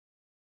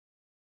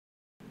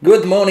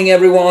Good morning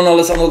everyone,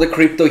 Alessandro the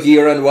Crypto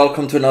here and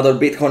welcome to another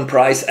Bitcoin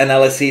price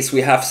analysis.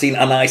 We have seen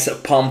a nice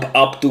pump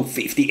up to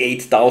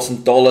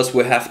 $58,000.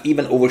 We have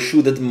even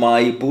overshooted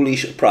my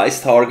bullish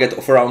price target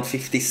of around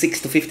 56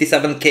 to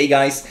 57k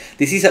guys.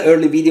 This is an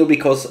early video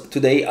because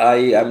today I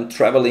am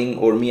traveling,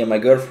 or me and my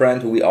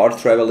girlfriend, we are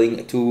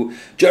traveling to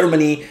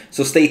Germany.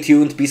 So stay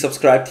tuned, be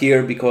subscribed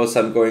here because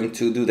I'm going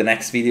to do the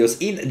next videos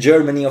in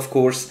Germany of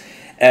course.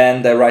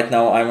 And right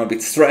now I'm a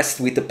bit stressed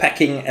with the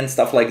packing and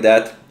stuff like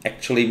that.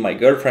 Actually, my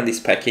girlfriend is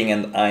packing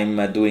and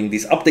I'm doing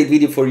this update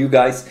video for you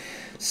guys.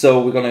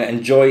 So we're gonna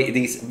enjoy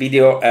this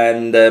video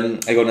and I'm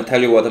gonna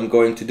tell you what I'm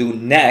going to do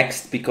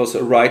next, because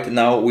right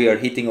now we are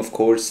hitting, of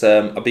course,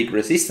 a big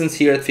resistance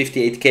here at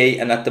 58k,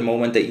 and at the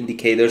moment the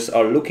indicators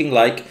are looking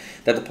like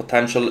that the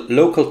potential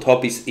local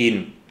top is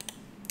in.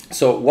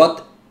 So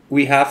what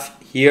we have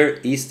here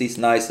is this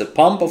nice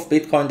pump of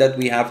Bitcoin that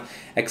we have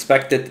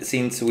expected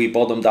since we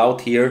bottomed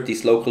out here,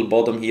 this local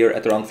bottom here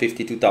at around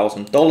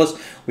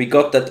 $52,000. We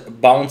got that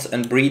bounce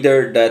and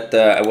breather that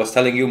I was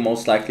telling you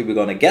most likely we're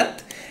gonna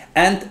get.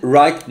 And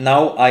right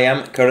now I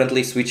am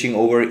currently switching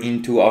over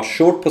into a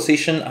short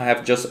position. I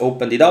have just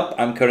opened it up.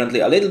 I'm currently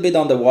a little bit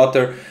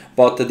underwater,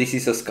 but this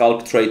is a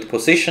scalp trade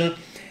position.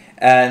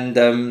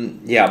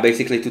 And yeah,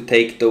 basically to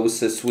take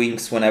those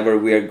swings whenever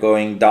we are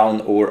going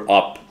down or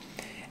up.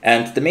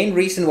 And the main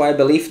reason why I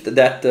believed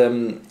that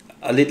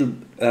a little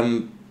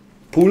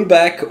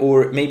pullback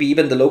or maybe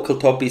even the local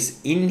top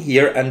is in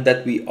here, and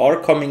that we are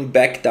coming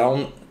back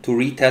down to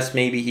retest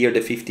maybe here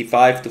the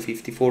 $55,000 to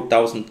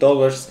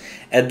 $54,000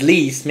 at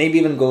least, maybe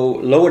even go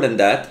lower than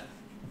that,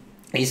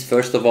 is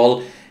first of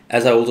all,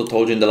 as I also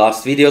told you in the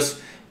last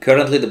videos,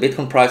 currently the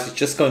Bitcoin price is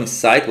just going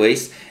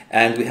sideways,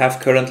 and we have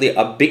currently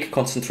a big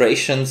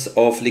concentrations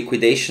of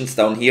liquidations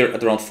down here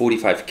at around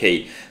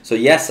 45k. So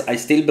yes, I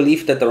still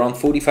believe that around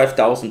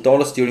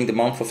 $45,000 during the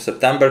month of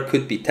September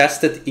could be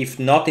tested. If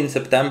not in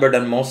September,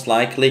 then most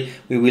likely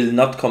we will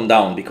not come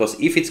down, because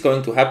if it's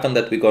going to happen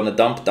that we're gonna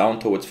dump down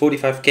towards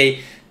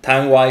 45k,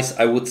 time-wise,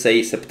 I would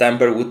say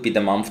September would be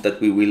the month that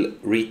we will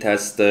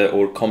retest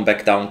or come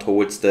back down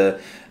towards the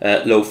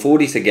low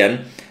 40s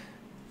again.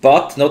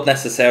 But not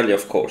necessarily,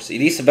 of course. It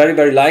is very,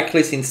 very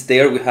likely, since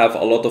there we have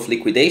a lot of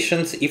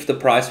liquidations, if the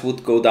price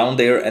would go down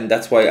there, and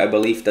that's why I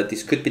believe that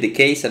this could be the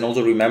case. And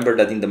also remember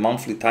that in the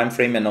monthly time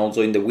frame and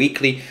also in the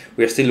weekly,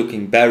 we are still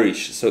looking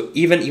bearish. So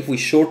even if we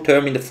short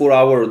term in the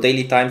 4-hour or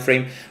daily time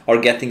frame are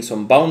getting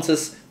some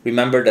bounces,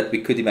 remember that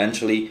we could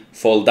eventually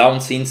fall down,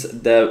 since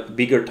the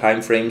bigger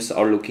time frames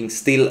are looking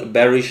still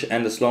bearish,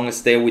 and as long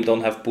as there we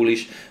don't have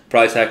bullish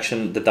price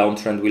action, the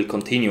downtrend will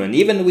continue. And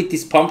even with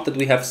this pump that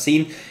we have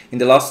seen in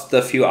the last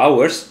few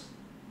hours,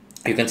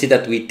 you can see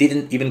that we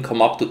didn't even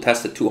come up to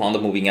test the 200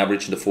 moving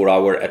average in the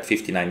 4-hour at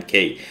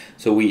 59k.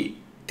 So we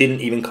didn't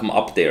even come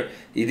up there.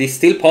 It is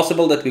still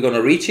possible that we're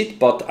gonna reach it,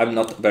 but I'm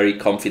not very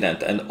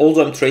confident. And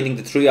also I'm trading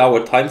the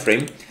 3-hour time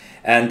frame.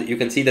 And you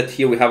can see that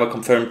here we have a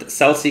confirmed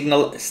sell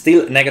signal,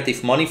 still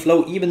negative money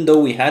flow, even though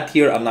we had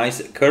here a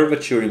nice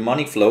curvature in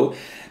money flow.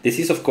 This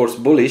is of course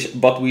bullish,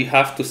 but we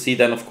have to see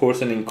then of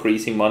course an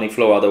increase in money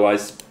flow,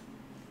 otherwise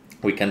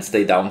we can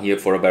stay down here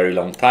for a very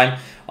long time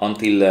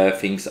until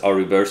things are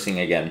reversing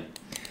again.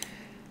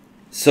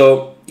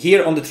 So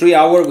here on the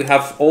 3-hour we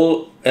have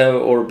all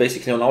or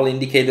basically on all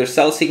indicators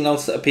sell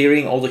signals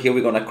appearing. Also here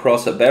we're gonna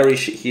cross a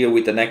bearish here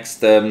with the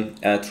next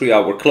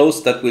 3-hour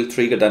close that will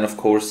trigger then of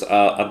course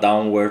a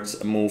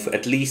downwards move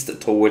at least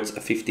towards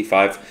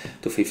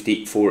 55 to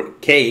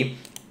 54k.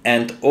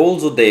 And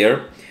also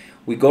there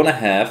we're gonna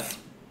have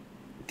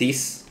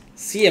this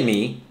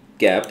CME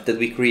gap that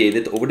we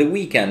created over the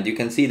weekend. You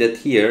can see that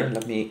here.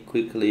 Let me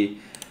quickly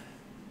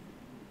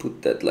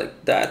put that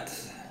like that.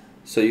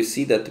 So you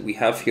see that we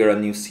have here a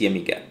new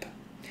CME gap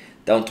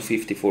down to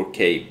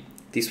 54k.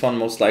 This one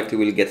most likely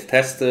will get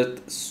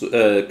tested,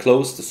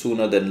 closed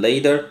sooner than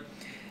later.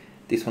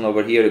 This one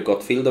over here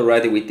got filled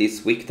already with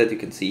this wick that you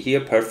can see here,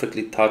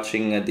 perfectly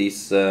touching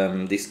this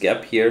this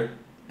gap here,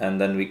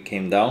 and then we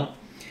came down.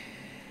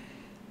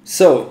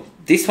 So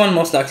this one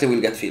most likely will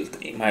get filled,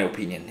 in my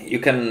opinion. You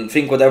can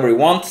think whatever you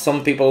want.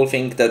 Some people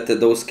think that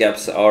those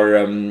gaps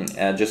are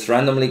just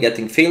randomly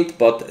getting filled,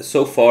 but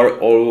so far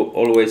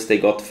always they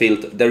got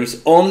filled. There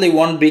is only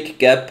one big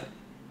gap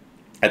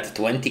at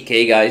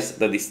 20k guys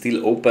that is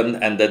still open,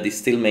 and that is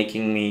still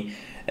making me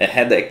a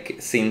headache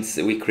since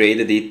we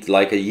created it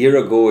like a year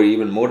ago or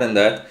even more than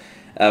that.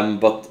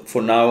 But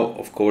for now,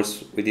 of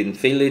course, we didn't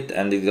fill it,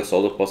 and it is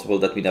also possible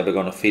that we're never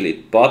gonna fill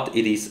it, but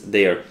it is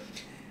there.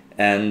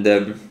 And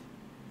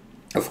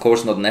of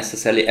course, not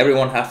necessarily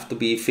everyone have to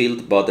be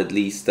filled, but at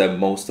least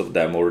most of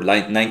them, or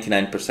like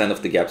 99%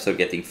 of the gaps are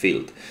getting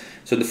filled.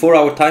 So in the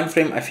 4-hour time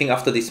frame, I think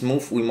after this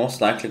move, we most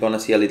likely gonna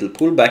see a little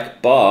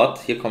pullback, but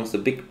here comes the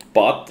big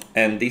but,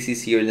 and this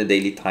is here in the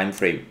daily time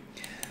frame.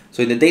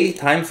 So in the daily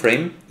time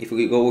frame, if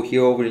we go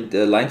here over in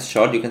the lines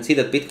chart, you can see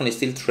that Bitcoin is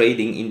still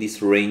trading in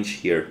this range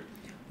here,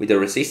 with a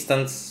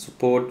resistance,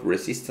 support,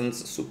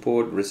 resistance,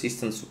 support,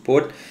 resistance,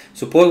 support.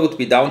 Support would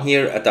be down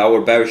here at our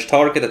bearish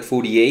target at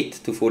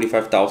 $48,000 to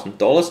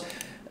 $45,000,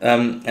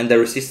 and the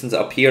resistance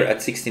up here at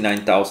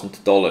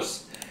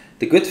 $69,000.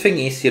 The good thing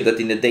is here that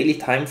in the daily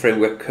time frame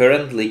we're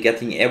currently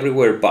getting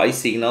everywhere buy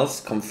signals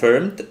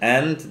confirmed,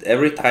 and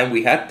every time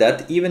we had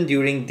that, even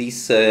during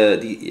this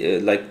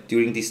like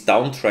during this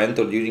downtrend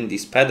or during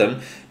this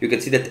pattern, you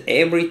can see that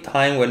every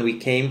time when we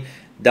came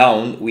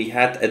down we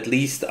had at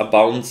least a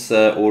bounce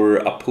or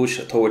a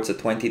push towards a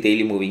 20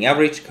 daily moving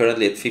average,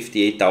 currently at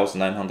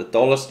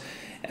 $58,900.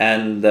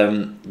 And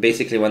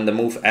basically when the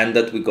move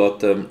ended, we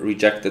got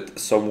rejected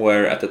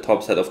somewhere at the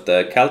top side of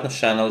the Keltner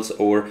channels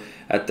or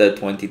at the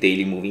 20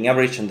 daily moving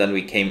average, and then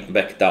we came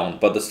back down.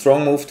 But the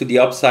strong move to the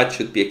upside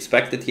should be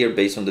expected here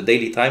based on the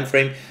daily time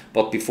frame.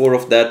 But before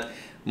of that,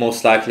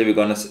 most likely we're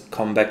gonna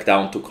come back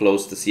down to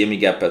close the CME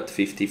gap at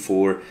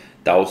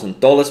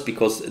 $54,000,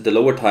 because the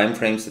lower time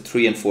frames, the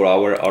 3 and 4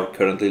 hour, are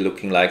currently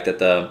looking like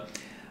that a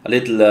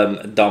little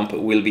dump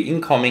will be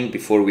incoming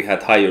before we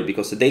head higher,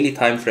 because the daily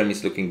time frame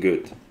is looking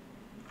good.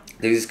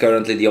 This is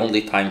currently the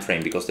only time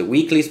frame, because the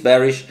weekly is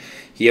bearish.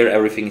 Here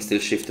everything is still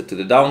shifted to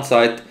the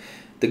downside.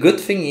 The good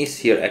thing is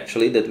here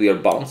actually that we are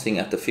bouncing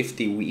at the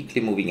 50 weekly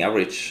moving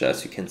average.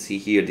 As you can see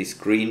here, this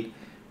green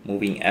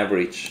moving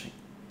average.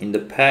 In the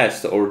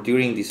past or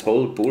during this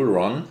whole bull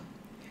run,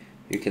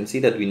 you can see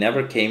that we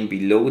never came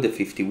below the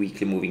 50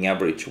 weekly moving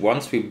average.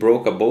 Once we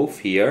broke above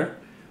here,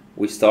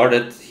 we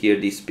started here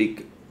this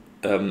big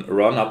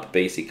run up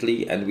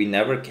basically, and we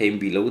never came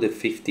below the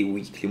 50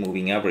 weekly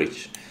moving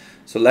average.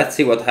 So let's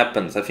see what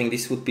happens. I think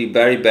this would be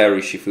very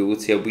bearish if we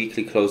would see a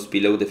weekly close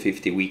below the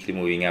 50 weekly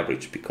moving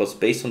average, because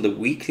based on the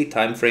weekly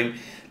time frame,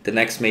 the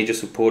next major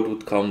support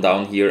would come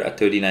down here at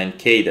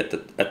 39k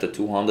at the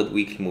 200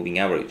 weekly moving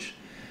average.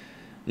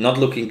 Not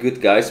looking good,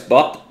 guys,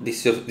 but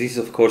this is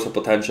of course a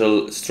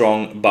potential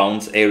strong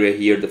bounce area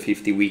here, the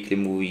 50 weekly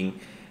moving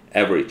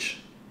average.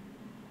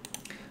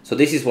 So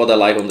this is what I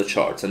like on the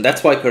charts, and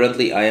that's why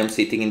currently I am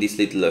sitting in this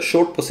little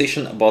short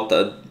position. But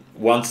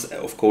once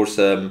of course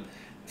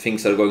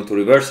things are going to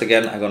reverse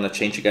again, I'm gonna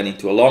change again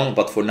into a long.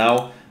 But for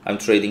now I'm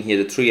trading here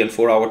the 3 and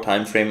 4 hour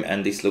time frame,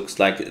 and this looks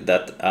like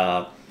that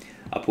a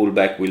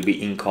pullback will be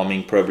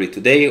incoming probably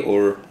today,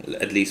 or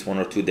at least 1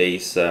 or 2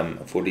 days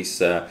for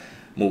this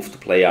move to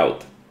play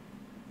out.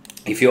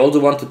 If you also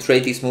want to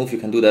trade this move, you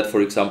can do that,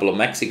 for example, on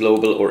Maxi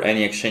Global or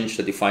any exchange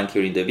that you find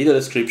here in the video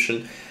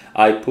description.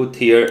 I put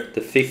here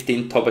the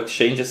 15 top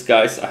exchanges,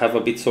 guys. I have a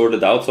bit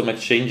sorted out some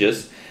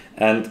exchanges,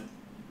 and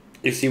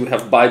you see we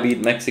have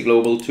Bybit, Maxi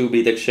Global,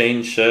 2Bit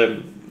Exchange,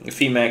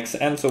 Femex,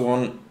 and so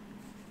on.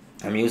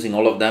 I'm using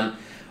all of them.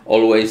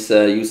 Always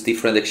use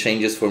different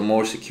exchanges for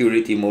more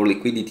security, more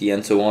liquidity,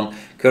 and so on.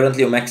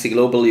 Currently on Maxi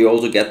Global, you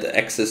also get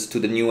access to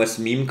the newest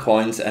meme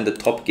coins and the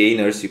top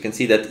gainers. You can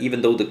see that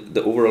even though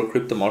the overall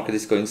crypto market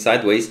is going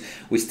sideways,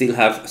 we still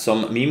have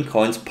some meme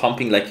coins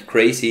pumping like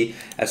crazy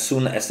as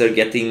soon as they're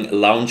getting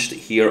launched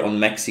here on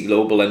Maxi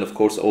Global, and of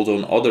course also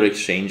on other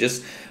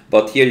exchanges.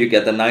 But here you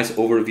get a nice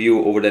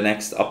overview over the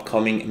next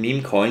upcoming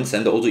meme coins,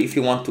 and also if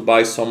you want to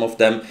buy some of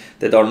them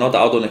that are not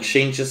out on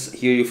exchanges,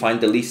 here you find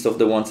the list of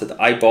the ones that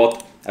I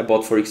bought. I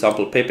bought, for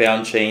example, Pepe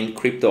Unchained,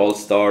 Crypto All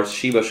Stars,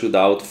 Shiba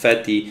Shootout,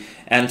 Fatty,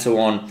 and so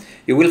on.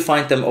 You will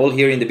find them all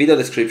here in the video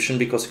description,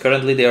 because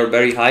currently they are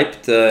very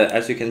hyped.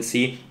 As you can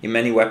see, in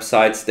many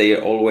websites they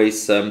are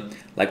always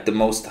like the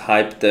most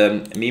hyped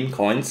meme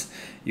coins.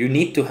 You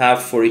need to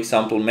have, for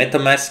example,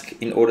 MetaMask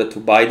in order to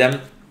buy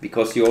them,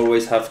 because you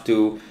always have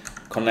to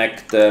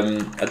connect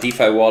a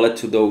DeFi wallet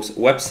to those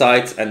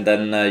websites, and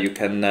then you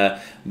can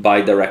buy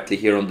directly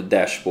here on the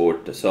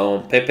dashboard. So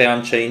Pepe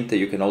Unchained,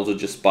 you can also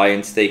just buy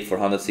and stake for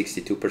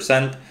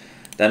 162%.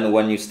 Then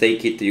when you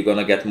stake it, you're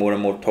gonna get more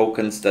and more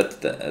tokens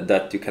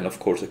that you can of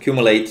course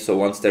accumulate. So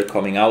once they're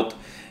coming out,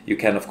 you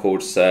can of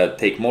course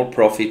take more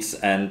profits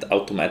and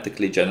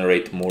automatically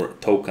generate more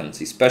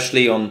tokens,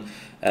 especially on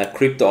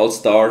Crypto All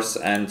Stars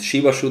and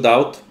Shiba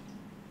Shootout.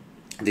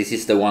 This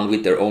is the one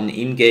with their own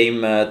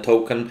in-game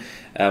token.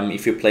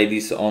 If you play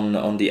this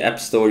on the App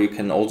Store, you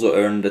can also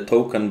earn the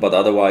token, but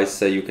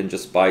otherwise you can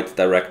just buy it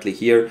directly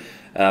here.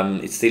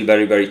 It's still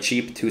very, very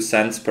cheap, 2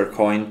 cents per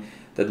coin.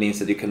 That means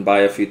that you can buy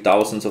a few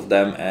thousands of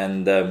them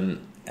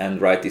and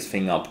write this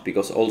thing up.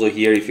 Because also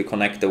here, if you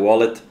connect the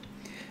wallet,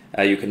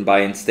 you can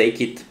buy and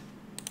stake it.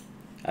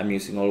 I'm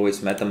using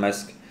always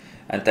MetaMask.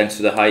 And thanks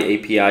to the high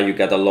API, you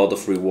get a lot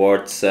of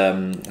rewards.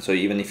 So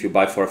even if you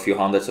buy for a few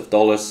hundreds of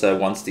dollars,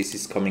 once this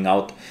is coming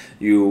out,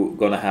 you're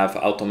gonna have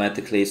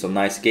automatically some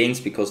nice gains,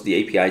 because the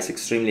API is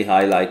extremely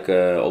high, like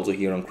also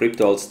here on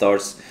Crypto All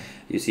Stars.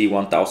 You see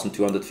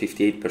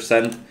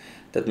 1258%.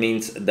 That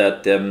means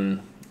that,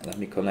 let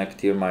me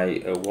connect here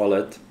my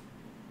wallet.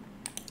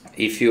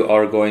 If you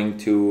are going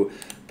to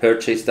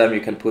purchase them,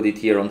 you can put it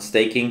here on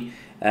staking.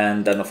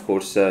 And then of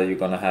course, you're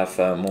gonna have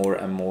more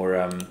and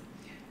more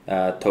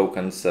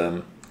tokens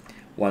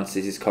once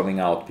this is coming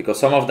out, because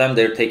some of them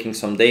they're taking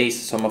some days,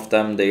 some of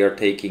them they are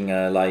taking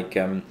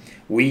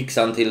weeks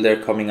until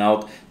they're coming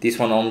out. This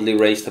one only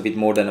raised a bit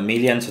more than $1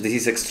 million, so this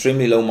is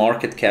extremely low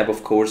market cap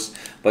of course,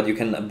 but you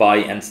can buy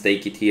and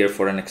stake it here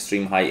for an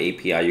extreme high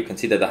API. You can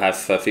see that I have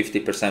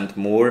 50%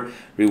 more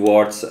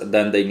rewards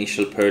than the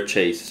initial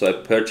purchase. So I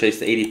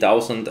purchased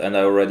 80,000 and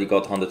I already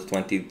got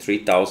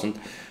 123,000.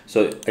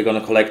 So I'm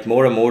gonna collect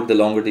more and more the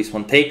longer this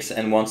one takes,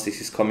 and once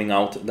this is coming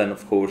out, then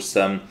of course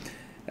I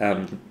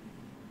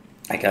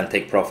can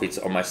take profits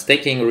on my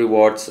staking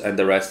rewards, and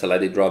the rest I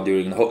let it run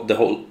during the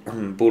whole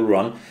bull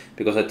run,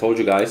 because I told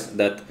you guys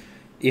that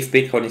if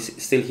Bitcoin is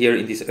still here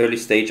in this early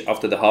stage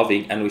after the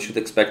halving, and we should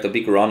expect a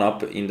big run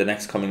up in the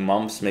next coming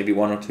months, maybe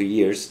 1 or 2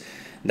 years,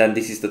 then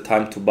this is the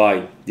time to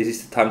buy. This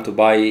is the time to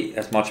buy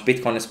as much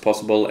Bitcoin as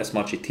possible, as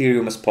much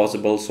Ethereum as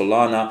possible,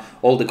 Solana,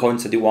 all the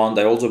coins that you want.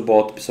 I also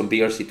bought some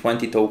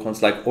BRC20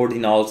 tokens like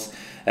Ordinals,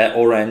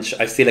 Orange.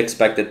 I still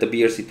expect that the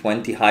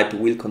BRC20 hype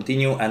will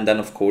continue, and then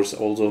of course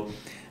also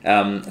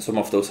some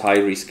of those high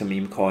risk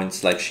meme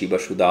coins like Shiba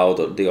Shootout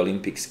or the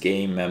Olympics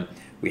game.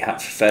 We have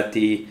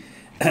Fetty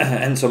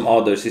and some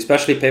others,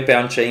 especially Pepe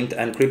Unchained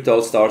and Crypto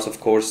All Stars. Of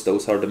course,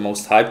 those are the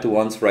most hyped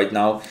ones right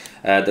now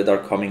that are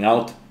coming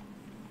out.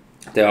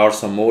 There are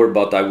some more,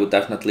 but I would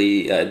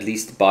definitely at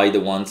least buy the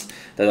ones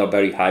that are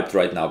very hyped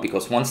right now,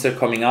 because once they're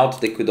coming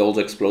out, they could also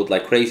explode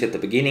like crazy at the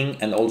beginning,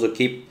 and also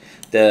keep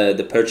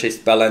the purchase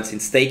balance in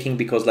staking,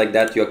 because like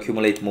that you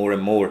accumulate more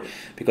and more.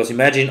 Because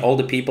imagine all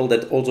the people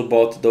that also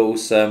bought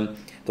those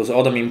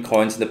other meme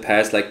coins in the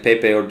past, like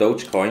Pepe or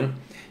Dogecoin.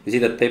 You see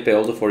that Pepe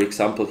also, for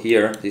example,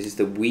 here, this is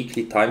the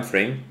weekly time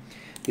frame.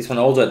 This one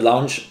also at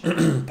launch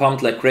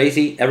pumped like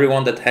crazy.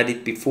 Everyone that had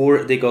it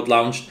before they got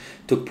launched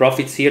took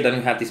profits here. Then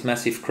we had this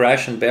massive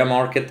crash and bear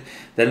market.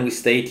 Then we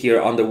stayed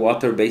here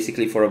underwater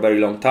basically for a very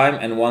long time.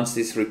 And once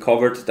this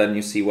recovered, then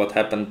you see what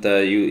happened.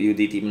 You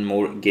did even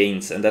more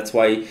gains. And that's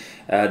why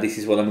this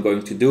is what I'm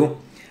going to do.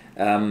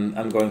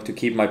 I'm going to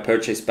keep my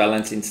purchase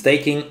balance in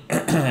staking,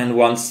 and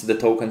once the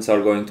tokens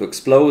are going to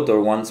explode,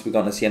 or once we're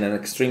going to see an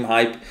extreme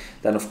hype,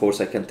 then of course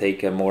I can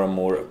take more and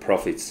more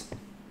profits.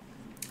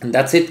 And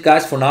that's it,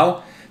 guys, for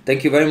now.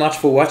 Thank you very much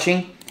for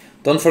watching.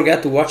 Don't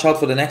forget to watch out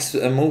for the next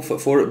move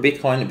for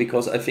Bitcoin,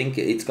 because I think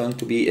it's going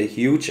to be a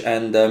huge,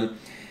 and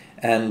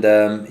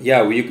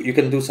yeah, you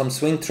can do some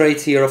swing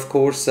trades here, of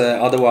course.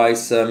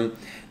 Otherwise,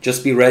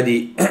 just be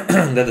ready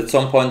that at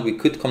some point we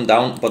could come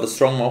down, but a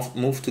strong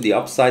move to the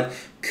upside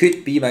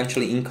could be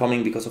eventually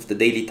incoming because of the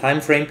daily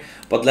time frame.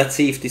 But let's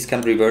see if this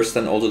can reverse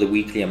then also the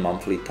weekly and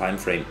monthly time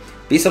frame.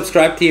 Be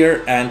subscribed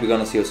here, and we're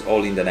gonna see us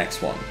all in the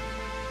next one.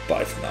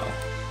 Bye for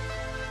now.